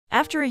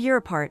After a year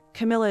apart,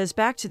 Camilla is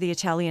back to the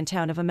Italian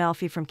town of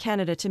Amalfi from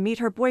Canada to meet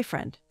her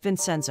boyfriend,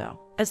 Vincenzo.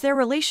 As their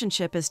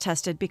relationship is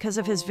tested because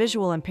of his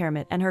visual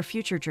impairment and her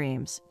future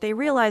dreams, they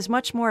realize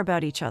much more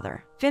about each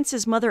other.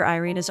 Vince's mother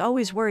Irene is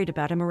always worried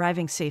about him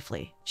arriving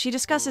safely. She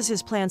discusses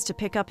his plans to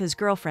pick up his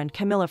girlfriend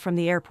Camilla from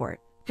the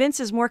airport. Vince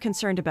is more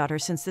concerned about her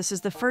since this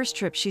is the first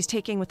trip she's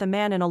taking with a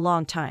man in a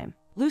long time.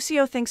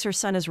 Lucio thinks her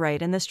son is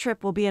right and this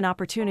trip will be an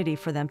opportunity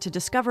for them to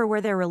discover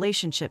where their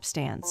relationship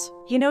stands.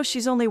 He knows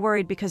she's only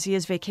worried because he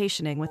is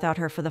vacationing without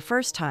her for the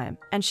first time,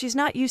 and she's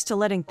not used to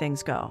letting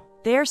things go.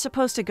 They are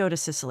supposed to go to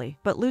Sicily,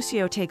 but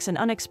Lucio takes an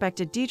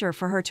unexpected detour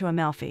for her to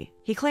Amalfi.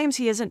 He claims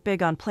he isn't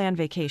big on planned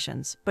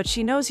vacations, but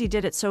she knows he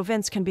did it so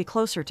Vince can be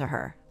closer to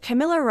her.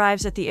 Camilla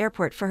arrives at the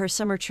airport for her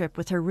summer trip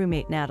with her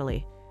roommate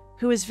Natalie,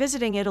 who is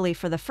visiting Italy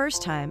for the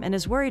first time and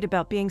is worried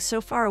about being so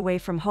far away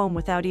from home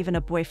without even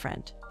a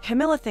boyfriend.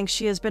 Camilla thinks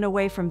she has been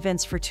away from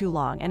Vince for too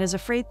long and is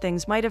afraid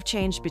things might have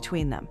changed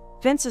between them.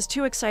 Vince is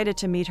too excited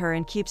to meet her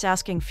and keeps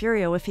asking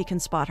Furio if he can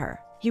spot her.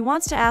 He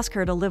wants to ask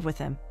her to live with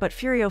him, but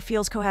Furio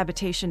feels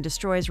cohabitation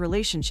destroys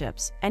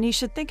relationships, and he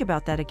should think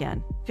about that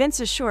again.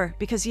 Vince is sure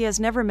because he has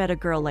never met a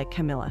girl like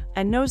Camilla,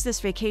 and knows this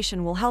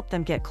vacation will help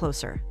them get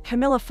closer.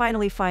 Camilla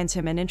finally finds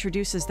him and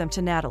introduces them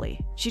to Natalie.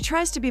 She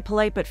tries to be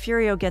polite, but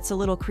Furio gets a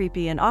little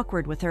creepy and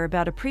awkward with her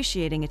about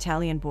appreciating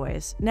Italian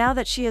boys, now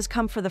that she has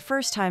come for the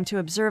first time to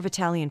observe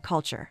Italian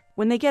culture.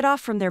 When they get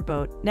off from their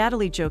boat,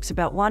 Natalie jokes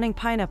about wanting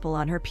pineapple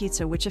on her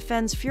pizza, which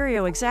offends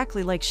Furio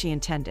exactly like she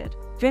intended.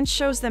 Vince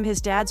shows them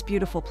his dad's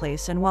beautiful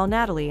place, and while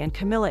Natalie and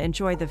Camilla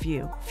enjoy the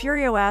view,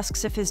 Furio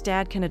asks if his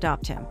dad can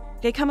adopt him.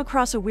 They come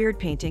across a weird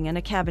painting and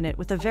a cabinet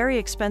with a very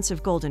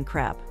expensive golden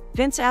crab.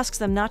 Vince asks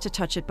them not to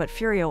touch it, but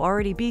Furio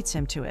already beats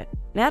him to it.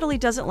 Natalie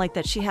doesn't like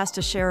that she has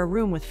to share a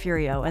room with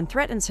Furio and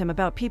threatens him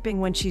about peeping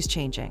when she's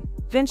changing.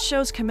 Vince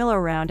shows Camilla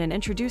around and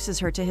introduces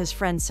her to his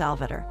friend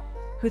Salvatore,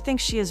 who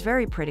thinks she is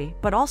very pretty,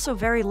 but also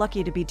very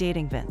lucky to be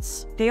dating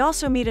Vince. They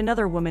also meet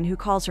another woman who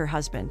calls her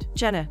husband,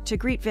 Jenna, to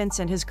greet Vince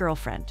and his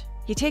girlfriend.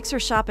 He takes her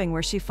shopping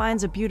where she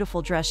finds a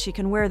beautiful dress she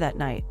can wear that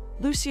night.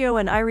 Lucio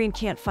and Irene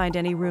can't find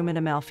any room in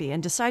Amalfi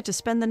and decide to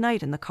spend the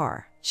night in the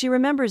car. She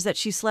remembers that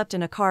she slept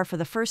in a car for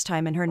the first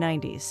time in her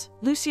 90s.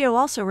 Lucio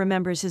also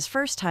remembers his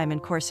first time in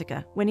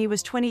Corsica, when he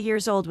was 20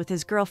 years old with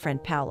his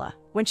girlfriend Paola.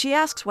 When she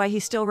asks why he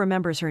still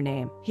remembers her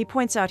name, he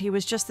points out he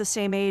was just the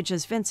same age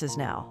as Vince is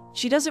now.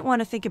 She doesn't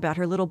want to think about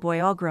her little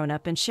boy all grown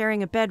up and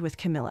sharing a bed with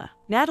Camilla.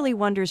 Natalie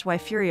wonders why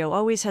Furio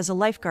always has a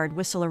lifeguard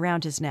whistle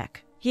around his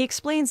neck. He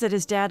explains that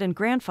his dad and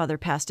grandfather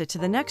passed it to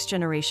the next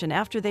generation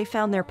after they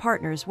found their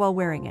partners while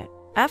wearing it.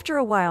 After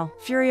a while,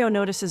 Furio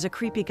notices a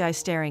creepy guy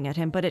staring at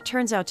him, but it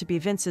turns out to be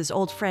Vince's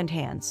old friend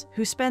Hans,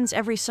 who spends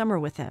every summer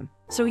with him,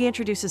 so he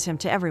introduces him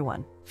to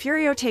everyone.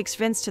 Furio takes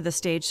Vince to the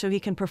stage so he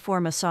can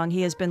perform a song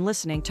he has been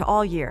listening to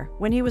all year,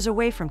 when he was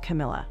away from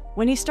Camilla.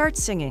 When he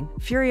starts singing,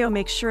 Furio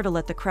makes sure to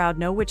let the crowd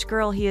know which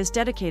girl he is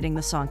dedicating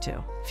the song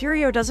to.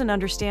 Furio doesn't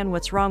understand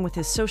what's wrong with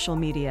his social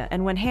media,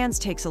 and when Hans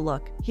takes a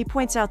look, he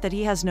points out that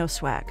he has no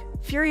swag.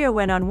 Furio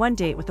went on one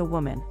date with a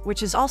woman,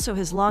 which is also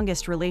his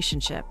longest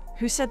relationship,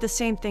 who said the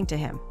same thing to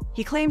him.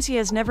 He claims he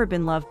has never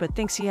been loved but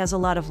thinks he has a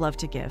lot of love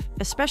to give,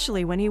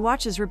 especially when he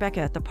watches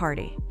Rebecca at the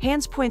party.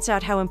 Hans points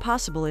out how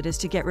impossible it is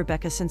to get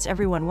Rebecca since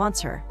everyone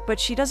wants her, but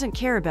she doesn't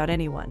care about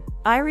anyone.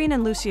 Irene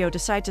and Lucio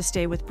decide to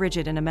stay with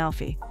Bridget in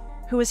Amalfi,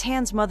 who is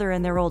Hans' mother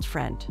and their old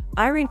friend.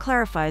 Irene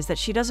clarifies that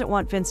she doesn't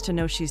want Vince to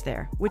know she's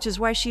there, which is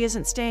why she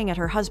isn't staying at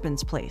her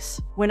husband's place.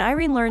 When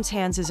Irene learns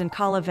Hans is in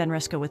Cala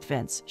Venresca with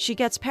Vince, she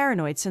gets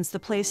paranoid since the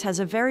place has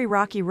a very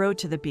rocky road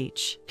to the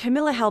beach.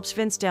 Camilla helps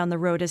Vince down the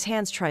road as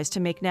Hans tries to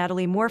make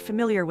Natalie more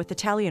familiar with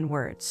Italian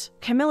words.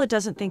 Camilla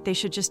doesn't think they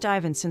should just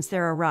dive in since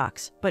there are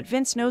rocks, but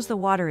Vince knows the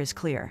water is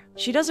clear.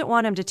 She doesn't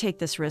want him to take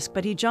this risk,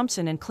 but he jumps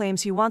in and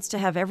claims he wants to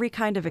have every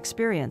kind of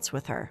experience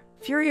with her.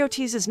 Furio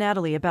teases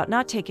Natalie about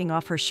not taking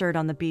off her shirt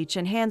on the beach,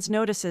 and Hans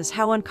notices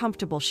how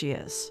uncomfortable she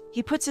is.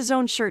 He puts his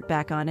own shirt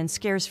back on and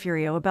scares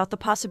Furio about the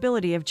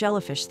possibility of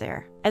jellyfish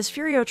there. As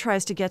Furio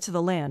tries to get to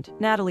the land,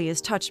 Natalie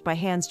is touched by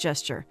Hans'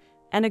 gesture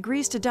and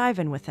agrees to dive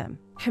in with him.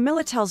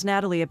 Camilla tells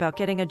Natalie about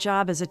getting a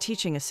job as a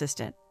teaching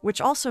assistant, which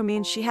also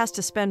means she has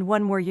to spend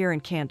one more year in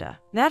Canada.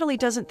 Natalie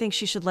doesn't think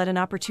she should let an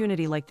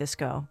opportunity like this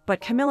go,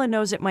 but Camilla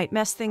knows it might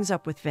mess things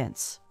up with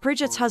Vince.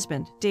 Bridget's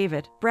husband,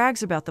 David,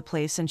 brags about the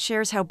place and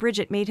shares how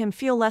Bridget made him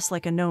feel less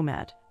like a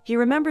nomad. He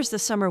remembers the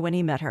summer when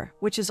he met her,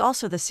 which is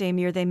also the same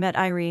year they met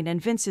Irene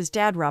and Vince's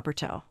dad,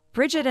 Roberto.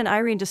 Bridget and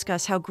Irene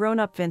discuss how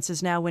grown-up Vince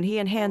is now when he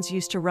and Hans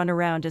used to run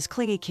around as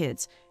clingy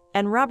kids,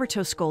 and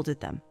Roberto scolded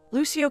them.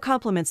 Lucio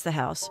compliments the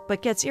house,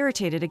 but gets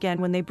irritated again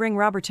when they bring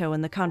Roberto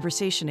in the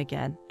conversation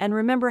again, and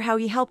remember how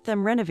he helped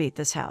them renovate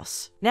this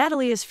house.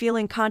 Natalie is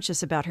feeling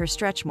conscious about her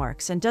stretch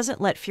marks and doesn't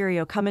let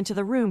Furio come into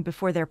the room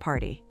before their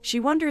party. She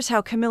wonders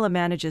how Camilla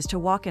manages to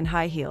walk in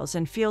high heels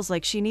and feels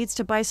like she needs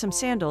to buy some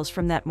sandals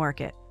from that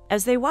market.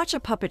 As they watch a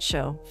puppet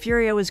show,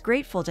 Furio is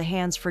grateful to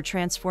Hans for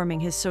transforming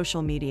his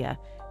social media,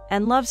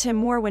 and loves him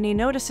more when he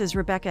notices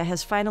Rebecca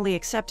has finally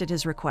accepted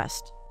his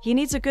request. He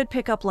needs a good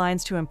pickup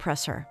lines to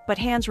impress her, but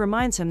Hans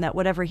reminds him that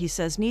whatever he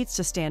says needs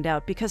to stand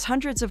out because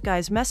hundreds of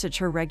guys message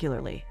her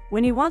regularly.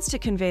 When he wants to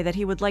convey that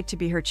he would like to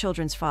be her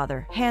children's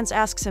father, Hans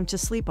asks him to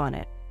sleep on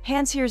it.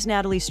 Hans hears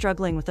Natalie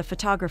struggling with a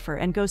photographer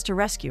and goes to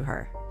rescue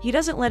her. He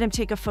doesn't let him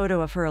take a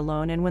photo of her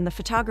alone, and when the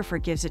photographer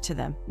gives it to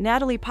them,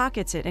 Natalie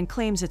pockets it and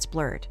claims it's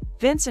blurred.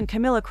 Vince and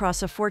Camilla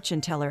cross a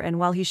fortune teller, and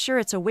while he's sure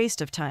it's a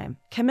waste of time,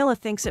 Camilla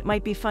thinks it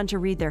might be fun to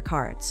read their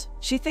cards.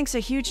 She thinks a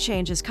huge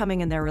change is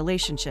coming in their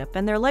relationship,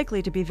 and they're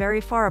likely to be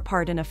very far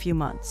apart in a few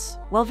months.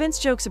 While Vince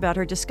jokes about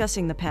her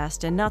discussing the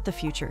past and not the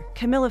future,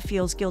 Camilla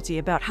feels guilty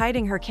about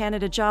hiding her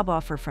Canada job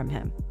offer from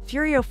him.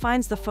 Furio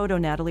finds the photo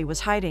Natalie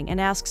was hiding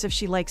and asks if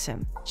she likes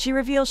him. She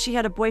reveals she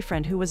had a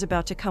boyfriend who was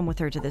about to come with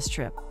her to this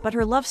trip, but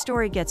her love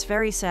story gets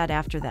very sad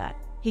after that.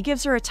 He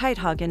gives her a tight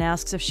hug and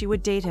asks if she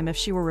would date him if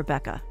she were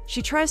Rebecca.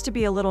 She tries to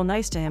be a little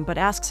nice to him but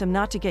asks him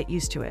not to get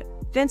used to it.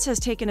 Vince has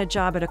taken a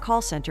job at a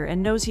call center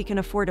and knows he can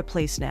afford a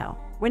place now.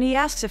 When he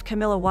asks if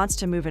Camilla wants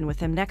to move in with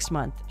him next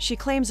month, she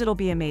claims it'll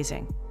be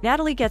amazing.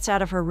 Natalie gets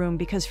out of her room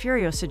because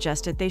Furio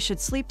suggested they should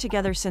sleep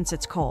together since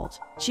it's cold.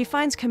 She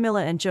finds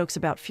Camilla and jokes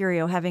about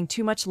Furio having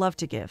too much love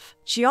to give.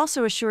 She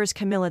also assures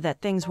Camilla that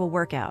things will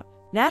work out.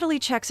 Natalie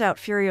checks out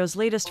Furio's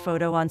latest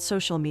photo on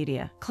social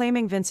media,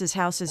 claiming Vince's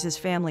house is his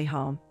family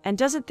home, and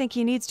doesn't think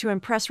he needs to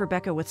impress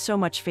Rebecca with so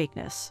much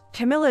fakeness.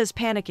 Camilla is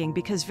panicking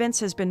because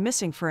Vince has been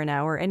missing for an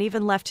hour and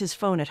even left his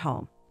phone at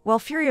home. While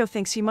Furio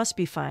thinks he must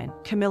be fine,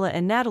 Camilla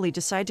and Natalie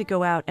decide to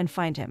go out and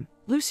find him.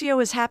 Lucio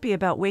is happy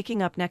about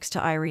waking up next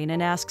to Irene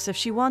and asks if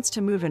she wants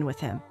to move in with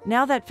him,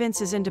 now that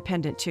Vince is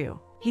independent too.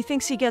 He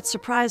thinks he gets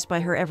surprised by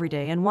her every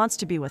day and wants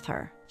to be with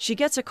her. She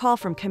gets a call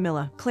from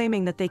Camilla,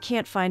 claiming that they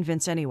can't find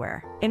Vince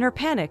anywhere. In her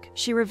panic,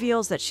 she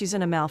reveals that she's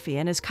in Amalfi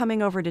and is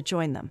coming over to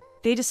join them.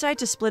 They decide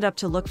to split up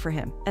to look for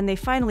him, and they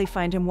finally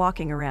find him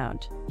walking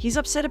around. He's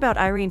upset about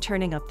Irene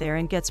turning up there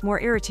and gets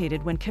more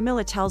irritated when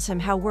Camilla tells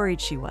him how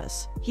worried she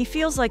was. He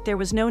feels like there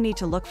was no need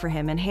to look for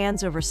him and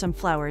hands over some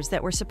flowers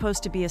that were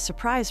supposed to be a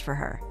surprise for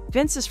her.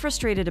 Vince is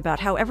frustrated about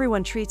how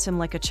everyone treats him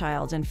like a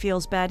child and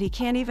feels bad he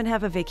can't even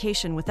have a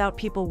vacation without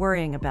people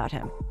worrying about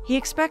him. He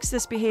expects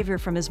this behavior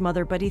from his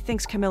mother, but he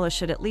thinks Camilla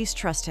should at least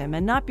trust him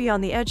and not be on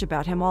the edge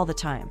about him all the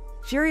time.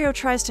 Furio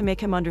tries to make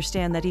him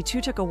understand that he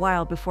too took a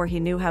while before he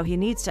knew how he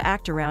needs to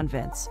act around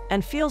Vince,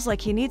 and feels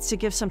like he needs to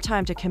give some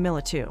time to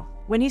Camilla too.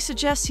 When he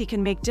suggests he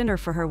can make dinner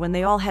for her when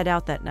they all head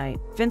out that night,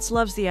 Vince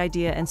loves the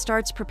idea and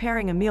starts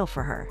preparing a meal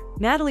for her.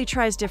 Natalie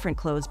tries different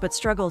clothes but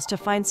struggles to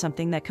find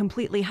something that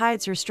completely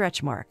hides her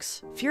stretch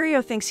marks.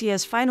 Furio thinks he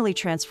has finally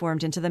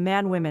transformed into the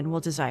man women will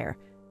desire,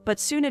 but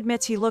soon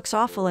admits he looks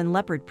awful in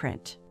leopard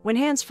print. When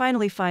Hans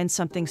finally finds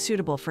something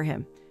suitable for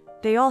him,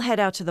 they all head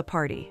out to the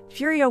party.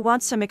 Furio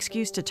wants some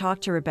excuse to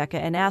talk to Rebecca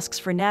and asks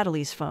for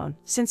Natalie's phone,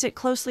 since it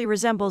closely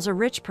resembles a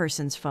rich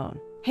person's phone.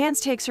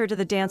 Hans takes her to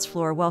the dance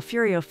floor while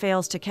Furio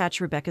fails to catch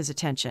Rebecca's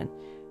attention,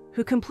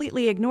 who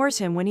completely ignores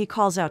him when he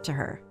calls out to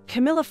her.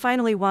 Camilla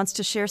finally wants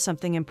to share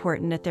something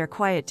important at their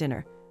quiet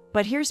dinner,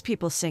 but hears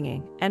people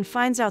singing, and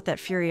finds out that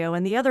Furio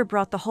and the other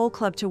brought the whole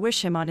club to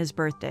wish him on his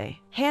birthday.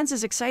 Hans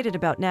is excited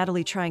about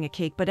Natalie trying a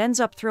cake but ends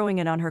up throwing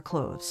it on her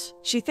clothes.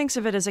 She thinks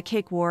of it as a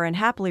cake war and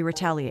happily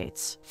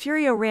retaliates.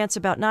 Furio rants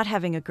about not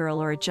having a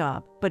girl or a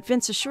job, but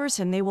Vince assures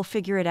him they will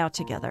figure it out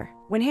together.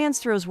 When Hans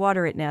throws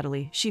water at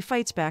Natalie, she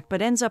fights back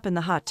but ends up in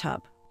the hot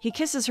tub. He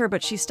kisses her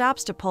but she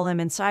stops to pull him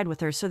inside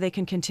with her so they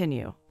can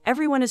continue.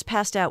 Everyone is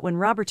passed out when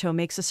Roberto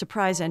makes a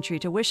surprise entry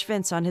to wish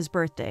Vince on his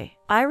birthday.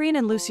 Irene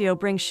and Lucio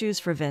bring shoes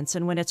for Vince,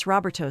 and when it's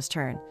Roberto's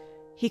turn,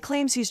 he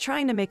claims he's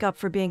trying to make up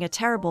for being a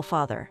terrible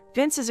father.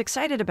 Vince is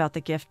excited about the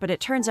gift, but it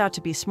turns out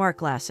to be smart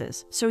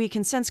glasses, so he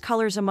can sense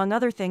colors among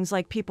other things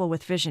like people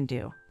with vision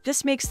do.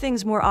 This makes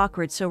things more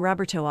awkward, so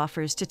Roberto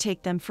offers to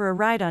take them for a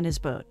ride on his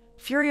boat.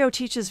 Furio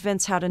teaches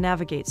Vince how to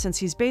navigate since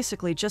he's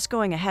basically just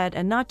going ahead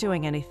and not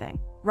doing anything.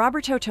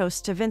 Roberto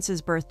toasts to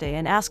Vince's birthday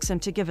and asks him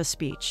to give a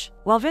speech.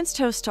 While Vince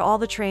toasts to all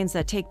the trains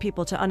that take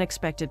people to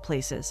unexpected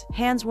places,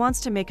 Hans wants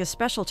to make a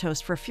special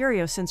toast for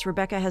Furio since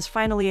Rebecca has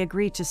finally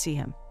agreed to see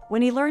him.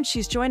 When he learns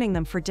she's joining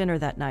them for dinner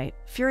that night,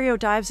 Furio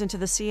dives into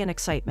the sea in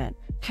excitement.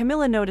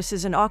 Camilla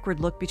notices an awkward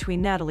look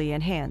between Natalie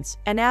and Hans,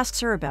 and asks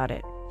her about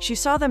it. She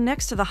saw them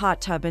next to the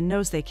hot tub and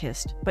knows they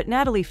kissed, but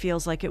Natalie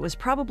feels like it was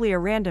probably a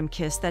random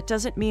kiss that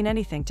doesn't mean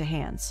anything to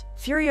Hans.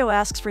 Furio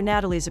asks for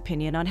Natalie's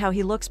opinion on how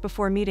he looks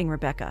before meeting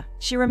Rebecca.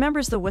 She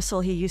remembers the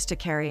whistle he used to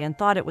carry and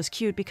thought it was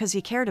cute because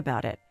he cared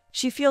about it.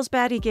 She feels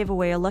bad he gave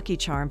away a Lucky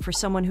Charm for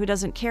someone who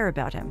doesn't care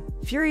about him.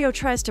 Furio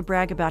tries to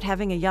brag about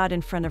having a yacht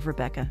in front of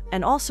Rebecca,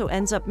 and also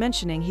ends up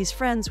mentioning he's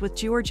friends with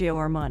Giorgio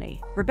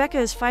Armani. Rebecca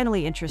is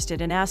finally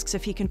interested and asks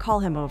if he can call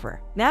him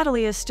over.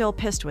 Natalie is still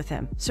pissed with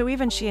him, so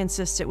even she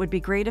insists it would be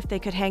great if they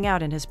could hang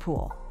out in his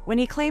pool. When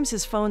he claims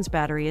his phone's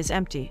battery is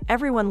empty,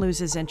 everyone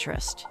loses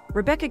interest.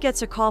 Rebecca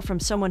gets a call from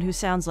someone who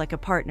sounds like a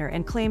partner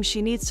and claims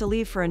she needs to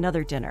leave for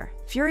another dinner.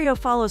 Furio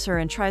follows her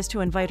and tries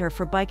to invite her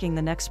for biking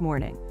the next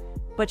morning,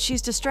 but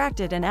she's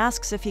distracted and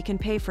asks if he can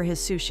pay for his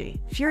sushi.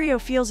 Furio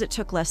feels it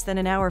took less than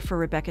an hour for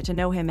Rebecca to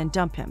know him and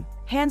dump him.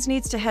 Hans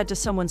needs to head to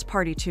someone's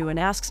party too and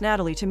asks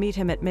Natalie to meet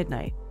him at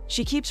midnight.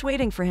 She keeps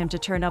waiting for him to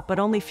turn up, but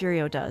only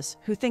Furio does,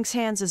 who thinks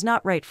Hans is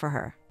not right for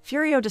her.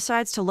 Furio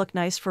decides to look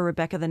nice for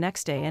Rebecca the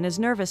next day and is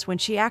nervous when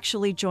she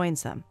actually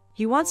joins them.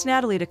 He wants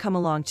Natalie to come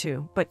along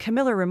too, but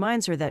Camilla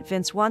reminds her that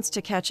Vince wants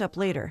to catch up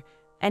later,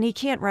 and he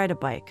can't ride a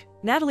bike.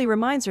 Natalie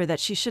reminds her that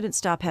she shouldn't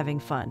stop having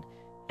fun,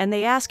 and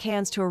they ask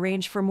Hans to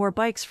arrange for more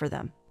bikes for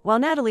them. While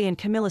Natalie and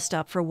Camilla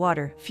stop for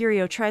water,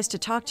 Furio tries to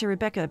talk to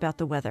Rebecca about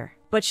the weather,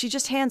 but she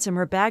just hands him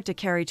her bag to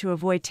carry to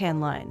avoid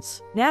tan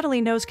lines. Natalie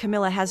knows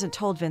Camilla hasn't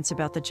told Vince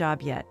about the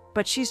job yet,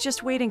 but she's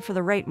just waiting for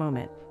the right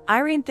moment.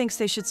 Irene thinks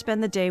they should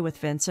spend the day with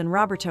Vince and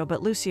Roberto,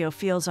 but Lucio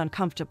feels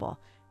uncomfortable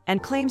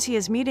and claims he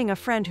is meeting a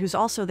friend who's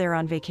also there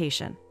on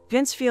vacation.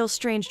 Vince feels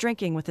strange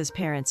drinking with his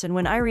parents, and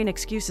when Irene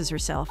excuses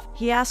herself,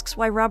 he asks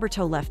why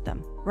Roberto left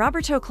them.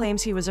 Roberto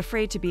claims he was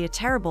afraid to be a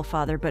terrible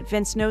father, but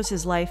Vince knows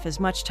his life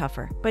is much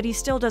tougher, but he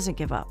still doesn't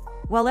give up.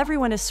 While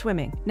everyone is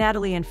swimming,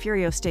 Natalie and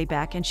Furio stay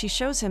back and she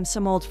shows him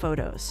some old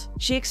photos.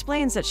 She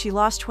explains that she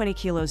lost 20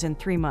 kilos in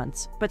 3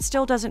 months, but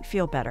still doesn't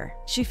feel better.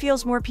 She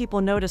feels more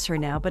people notice her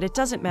now, but it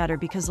doesn't matter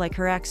because, like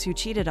her ex who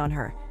cheated on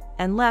her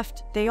and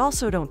left, they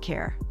also don't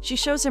care. She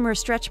shows him her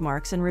stretch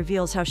marks and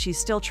reveals how she's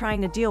still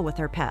trying to deal with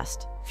her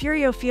past.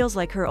 Furio feels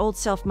like her old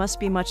self must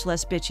be much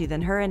less bitchy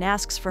than her and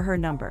asks for her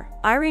number.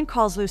 Irene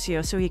calls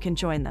Lucio so he can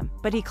join them,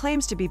 but he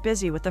claims to be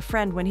busy with a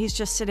friend when he's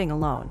just sitting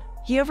alone.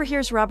 He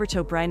overhears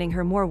Roberto brining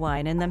her more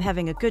wine and them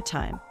having a good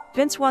time.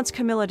 Vince wants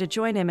Camilla to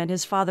join him and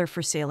his father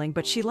for sailing,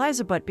 but she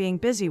lies about being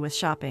busy with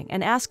shopping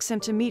and asks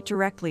him to meet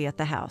directly at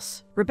the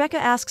house. Rebecca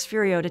asks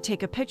Furio to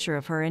take a picture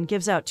of her and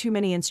gives out too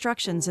many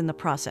instructions in the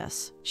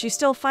process. She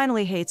still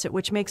finally hates it,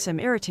 which makes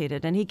him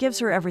irritated, and he gives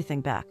her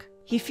everything back.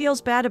 He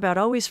feels bad about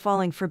always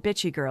falling for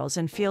bitchy girls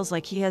and feels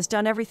like he has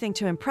done everything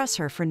to impress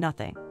her for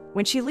nothing.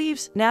 When she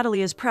leaves,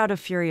 Natalie is proud of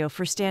Furio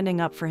for standing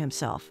up for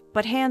himself,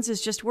 but Hans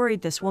is just worried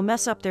this will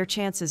mess up their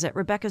chances at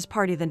Rebecca's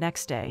party the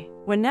next day.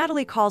 When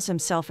Natalie calls him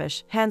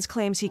selfish, Hans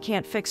claims he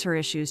can't fix her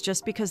issues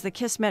just because the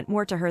kiss meant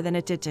more to her than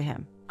it did to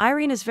him.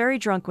 Irene is very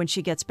drunk when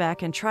she gets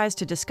back and tries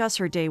to discuss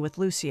her day with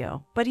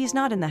Lucio, but he's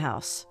not in the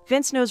house.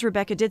 Vince knows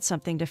Rebecca did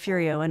something to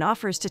Furio and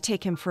offers to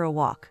take him for a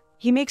walk.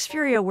 He makes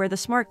Furio wear the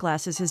smart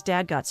glasses his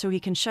dad got so he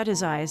can shut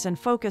his eyes and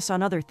focus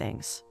on other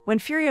things. When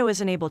Furio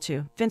isn't able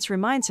to, Vince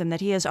reminds him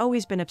that he has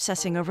always been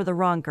obsessing over the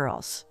wrong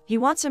girls. He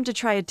wants him to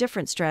try a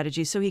different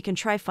strategy so he can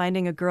try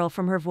finding a girl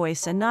from her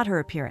voice and not her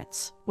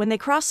appearance. When they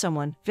cross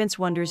someone, Vince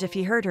wonders if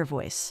he heard her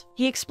voice.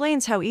 He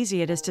explains how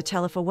easy it is to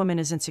tell if a woman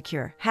is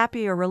insecure,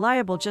 happy, or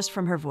reliable just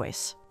from her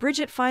voice.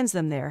 Bridget finds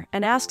them there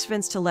and asks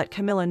Vince to let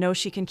Camilla know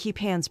she can keep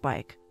Hans'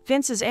 bike.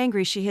 Vince is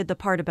angry she hid the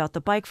part about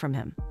the bike from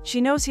him.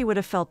 She knows he would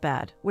have felt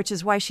bad, which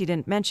is why she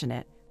didn't mention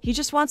it. He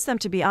just wants them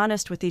to be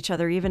honest with each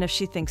other even if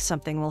she thinks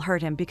something will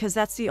hurt him, because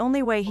that's the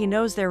only way he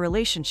knows their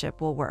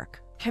relationship will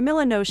work.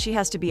 Camilla knows she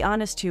has to be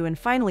honest too and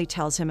finally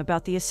tells him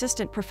about the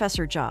assistant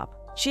professor job.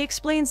 She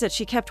explains that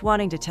she kept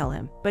wanting to tell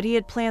him, but he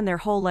had planned their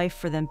whole life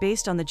for them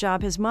based on the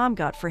job his mom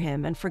got for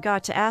him and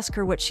forgot to ask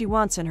her what she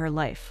wants in her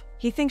life.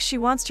 He thinks she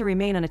wants to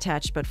remain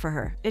unattached, but for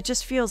her, it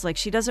just feels like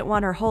she doesn't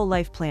want her whole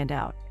life planned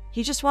out.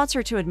 He just wants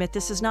her to admit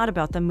this is not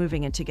about them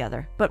moving in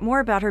together, but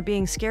more about her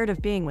being scared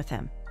of being with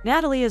him.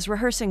 Natalie is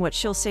rehearsing what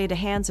she'll say to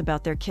Hans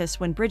about their kiss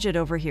when Bridget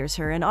overhears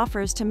her and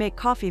offers to make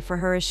coffee for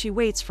her as she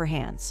waits for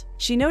Hans.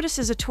 She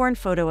notices a torn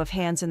photo of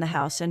Hans in the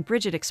house, and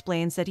Bridget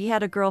explains that he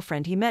had a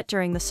girlfriend he met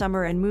during the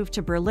summer and moved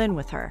to Berlin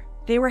with her.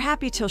 They were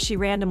happy till she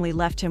randomly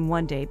left him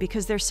one day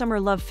because their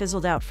summer love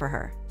fizzled out for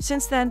her.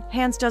 Since then,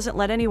 Hans doesn't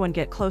let anyone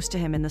get close to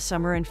him in the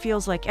summer and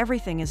feels like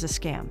everything is a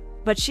scam.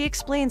 But she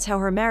explains how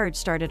her marriage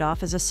started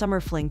off as a summer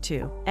fling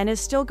too, and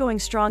is still going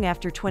strong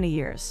after 20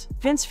 years.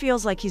 Vince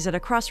feels like he's at a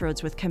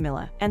crossroads with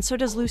Camilla, and so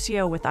does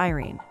Lucio with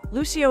Irene.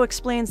 Lucio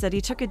explains that he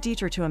took a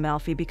detour to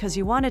Amalfi because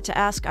he wanted to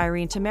ask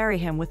Irene to marry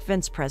him with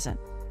Vince present.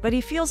 But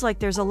he feels like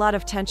there's a lot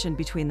of tension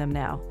between them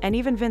now, and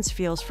even Vince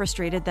feels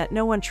frustrated that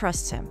no one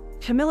trusts him.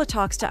 Camilla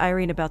talks to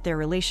Irene about their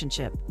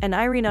relationship, and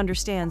Irene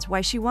understands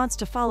why she wants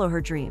to follow her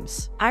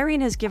dreams.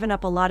 Irene has given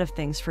up a lot of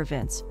things for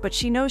Vince, but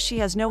she knows she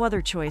has no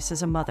other choice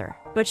as a mother.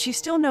 But she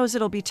still knows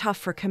it'll be tough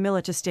for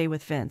Camilla to stay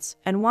with Vince,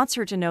 and wants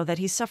her to know that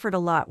he suffered a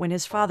lot when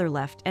his father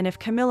left, and if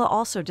Camilla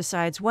also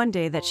decides one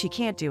day that she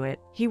can't do it,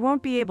 he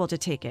won't be able to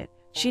take it.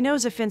 She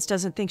knows if Vince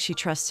doesn't think she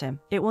trusts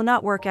him, it will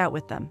not work out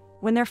with them.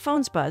 When their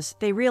phones buzz,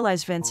 they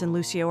realize Vince and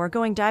Lucio are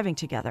going diving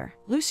together.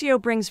 Lucio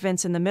brings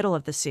Vince in the middle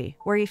of the sea,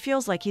 where he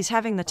feels like he's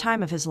having the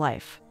time of his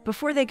life.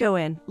 Before they go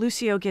in,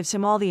 Lucio gives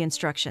him all the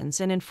instructions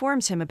and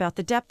informs him about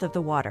the depth of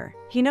the water.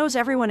 He knows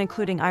everyone,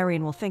 including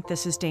Irene, will think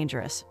this is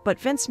dangerous, but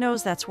Vince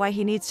knows that's why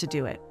he needs to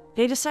do it.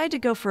 They decide to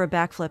go for a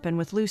backflip, and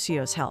with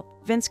Lucio's help,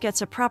 Vince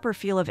gets a proper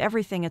feel of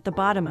everything at the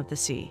bottom of the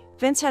sea.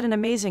 Vince had an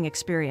amazing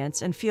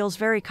experience and feels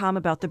very calm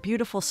about the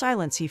beautiful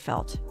silence he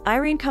felt.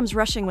 Irene comes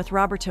rushing with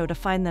Roberto to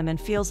find them and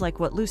feels like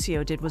what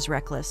Lucio did was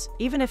reckless,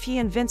 even if he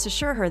and Vince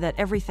assure her that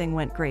everything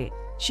went great.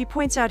 She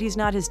points out he's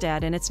not his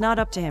dad and it's not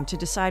up to him to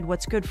decide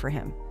what's good for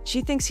him.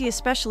 She thinks he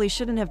especially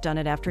shouldn't have done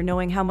it after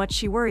knowing how much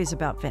she worries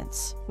about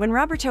Vince. When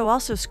Roberto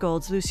also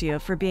scolds Lucio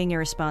for being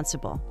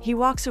irresponsible, he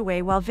walks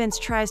away while Vince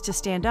tries to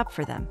stand up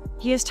for them.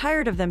 He is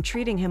tired of them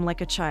treating him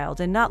like a child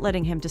and not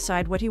letting him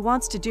decide what he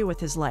wants to do with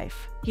his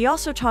life. He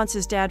also taunts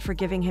his dad for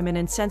giving him an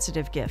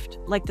insensitive gift,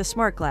 like the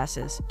smart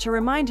glasses, to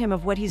remind him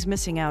of what he's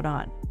missing out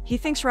on. He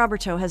thinks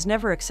Roberto has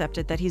never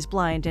accepted that he's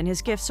blind and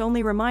his gifts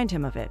only remind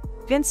him of it.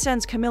 Vince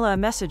sends Camilla a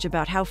message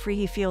about how free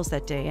he feels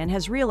that day and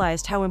has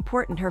realized how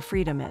important her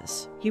freedom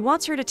is. He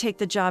wants her to take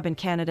the job in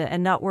Canada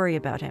and not worry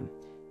about him,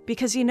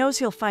 because he knows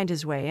he'll find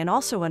his way and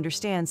also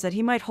understands that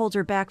he might hold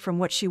her back from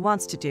what she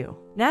wants to do.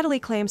 Natalie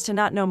claims to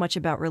not know much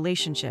about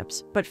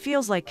relationships, but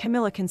feels like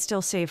Camilla can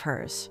still save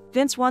hers.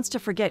 Vince wants to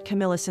forget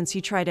Camilla since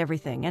he tried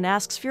everything and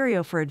asks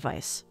Furio for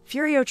advice.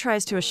 Furio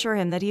tries to assure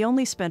him that he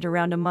only spent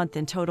around a month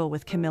in total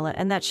with Camilla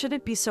and that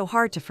shouldn't be so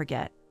hard to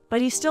forget.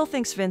 But he still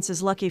thinks Vince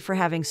is lucky for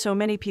having so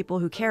many people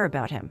who care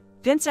about him.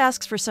 Vince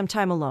asks for some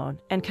time alone,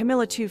 and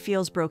Camilla too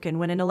feels broken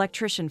when an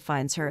electrician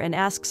finds her and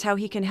asks how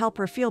he can help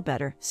her feel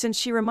better, since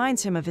she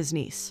reminds him of his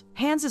niece.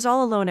 Hans is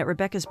all alone at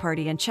Rebecca's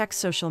party and checks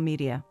social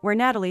media, where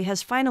Natalie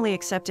has finally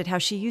accepted how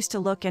she used to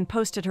look and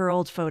posted her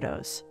old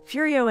photos.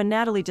 Furio and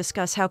Natalie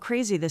discuss how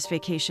crazy this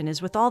vacation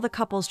is with all the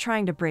couples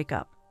trying to break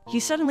up.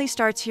 He suddenly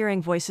starts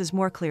hearing voices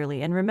more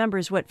clearly and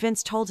remembers what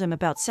Vince told him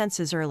about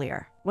senses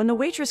earlier. When the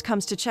waitress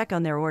comes to check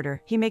on their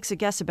order, he makes a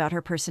guess about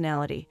her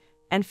personality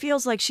and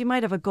feels like she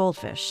might have a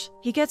goldfish.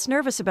 He gets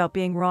nervous about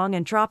being wrong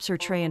and drops her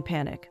tray in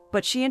panic,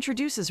 but she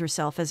introduces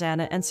herself as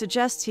Anna and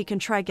suggests he can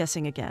try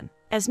guessing again.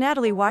 As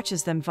Natalie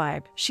watches them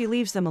vibe, she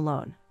leaves them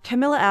alone.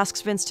 Camilla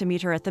asks Vince to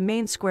meet her at the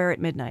main square at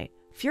midnight.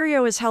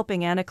 Furio is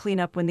helping Anna clean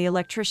up when the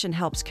electrician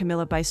helps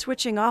Camilla by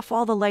switching off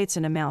all the lights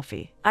in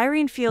Amalfi.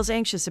 Irene feels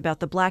anxious about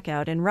the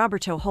blackout and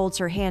Roberto holds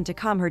her hand to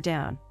calm her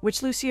down,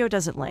 which Lucio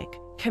doesn't like.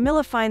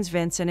 Camilla finds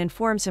Vince and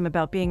informs him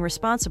about being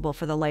responsible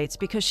for the lights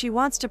because she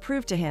wants to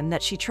prove to him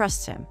that she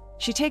trusts him.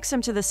 She takes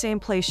him to the same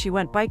place she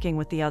went biking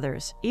with the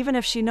others, even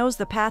if she knows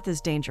the path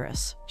is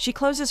dangerous. She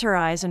closes her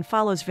eyes and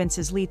follows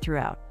Vince's lead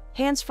throughout.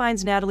 Hans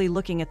finds Natalie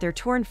looking at their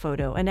torn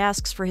photo and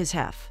asks for his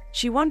half.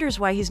 She wonders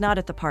why he's not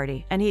at the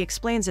party, and he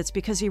explains it's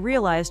because he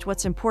realized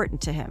what's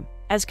important to him.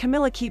 As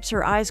Camilla keeps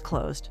her eyes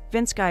closed,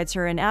 Vince guides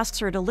her and asks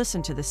her to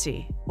listen to the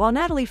sea. While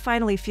Natalie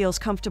finally feels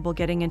comfortable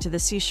getting into the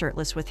sea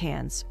shirtless with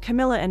Hans,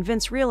 Camilla and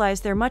Vince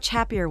realize they're much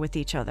happier with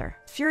each other.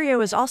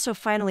 Furio is also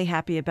finally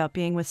happy about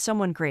being with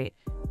someone great,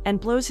 and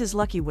blows his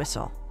lucky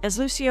whistle. As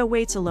Lucio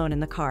waits alone in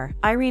the car,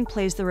 Irene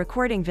plays the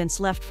recording Vince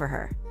left for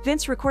her.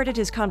 Vince recorded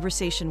his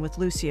conversation with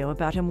Lucio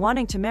about him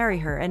wanting to marry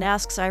her and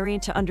asks Irene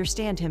to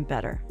understand him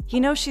better. He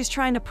knows she's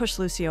trying to push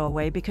Lucio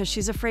away because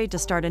she's afraid to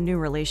start a new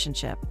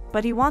relationship,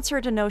 but he wants her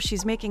to know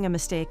she's making a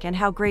mistake and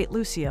how great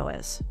Lucio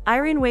is.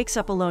 Irene wakes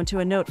up alone to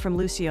a note from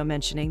Lucio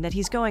mentioning that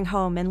he's going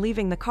home and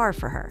leaving the car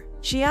for her.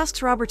 She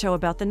asks Roberto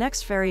about the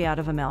next ferry out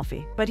of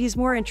Amalfi, but he's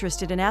more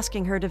interested in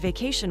asking her to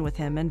vacation with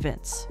him and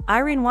Vince.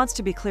 Irene wants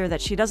to be clear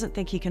that she doesn't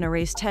think he can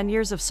erase 10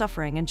 years of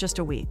suffering in just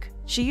a week.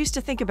 She used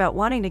to think about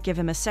wanting to give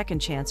him a second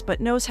chance but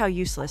knows how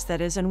useless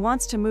that is and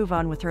wants to move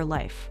on with her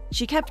life.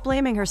 She kept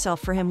blaming herself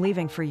for him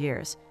leaving for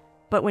years,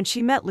 but when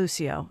she met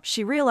Lucio,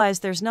 she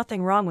realized there's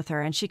nothing wrong with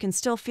her and she can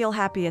still feel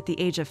happy at the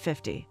age of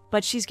 50.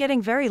 But she's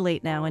getting very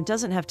late now and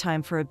doesn't have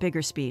time for a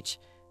bigger speech,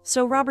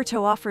 so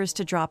Roberto offers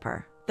to drop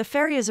her. The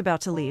ferry is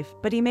about to leave,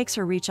 but he makes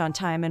her reach on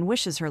time and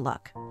wishes her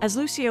luck. As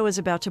Lucio is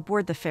about to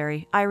board the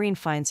ferry, Irene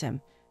finds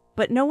him,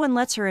 but no one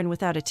lets her in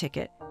without a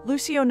ticket.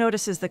 Lucio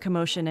notices the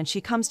commotion and she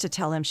comes to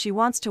tell him she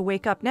wants to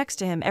wake up next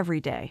to him every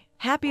day.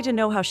 Happy to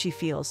know how she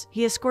feels,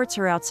 he escorts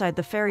her outside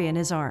the ferry in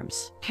his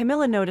arms.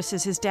 Camilla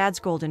notices his dad's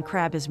golden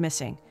crab is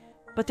missing,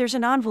 but there's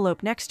an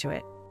envelope next to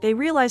it. They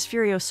realize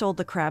Furio sold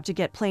the crab to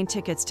get plane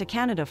tickets to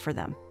Canada for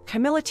them.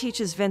 Camilla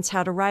teaches Vince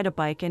how to ride a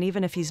bike, and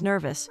even if he's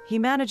nervous, he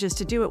manages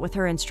to do it with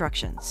her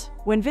instructions.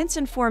 When Vince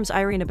informs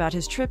Irene about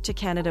his trip to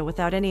Canada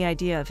without any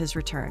idea of his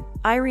return,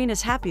 Irene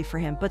is happy for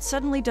him but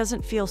suddenly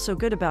doesn't feel so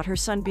good about her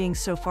son being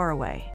so far away.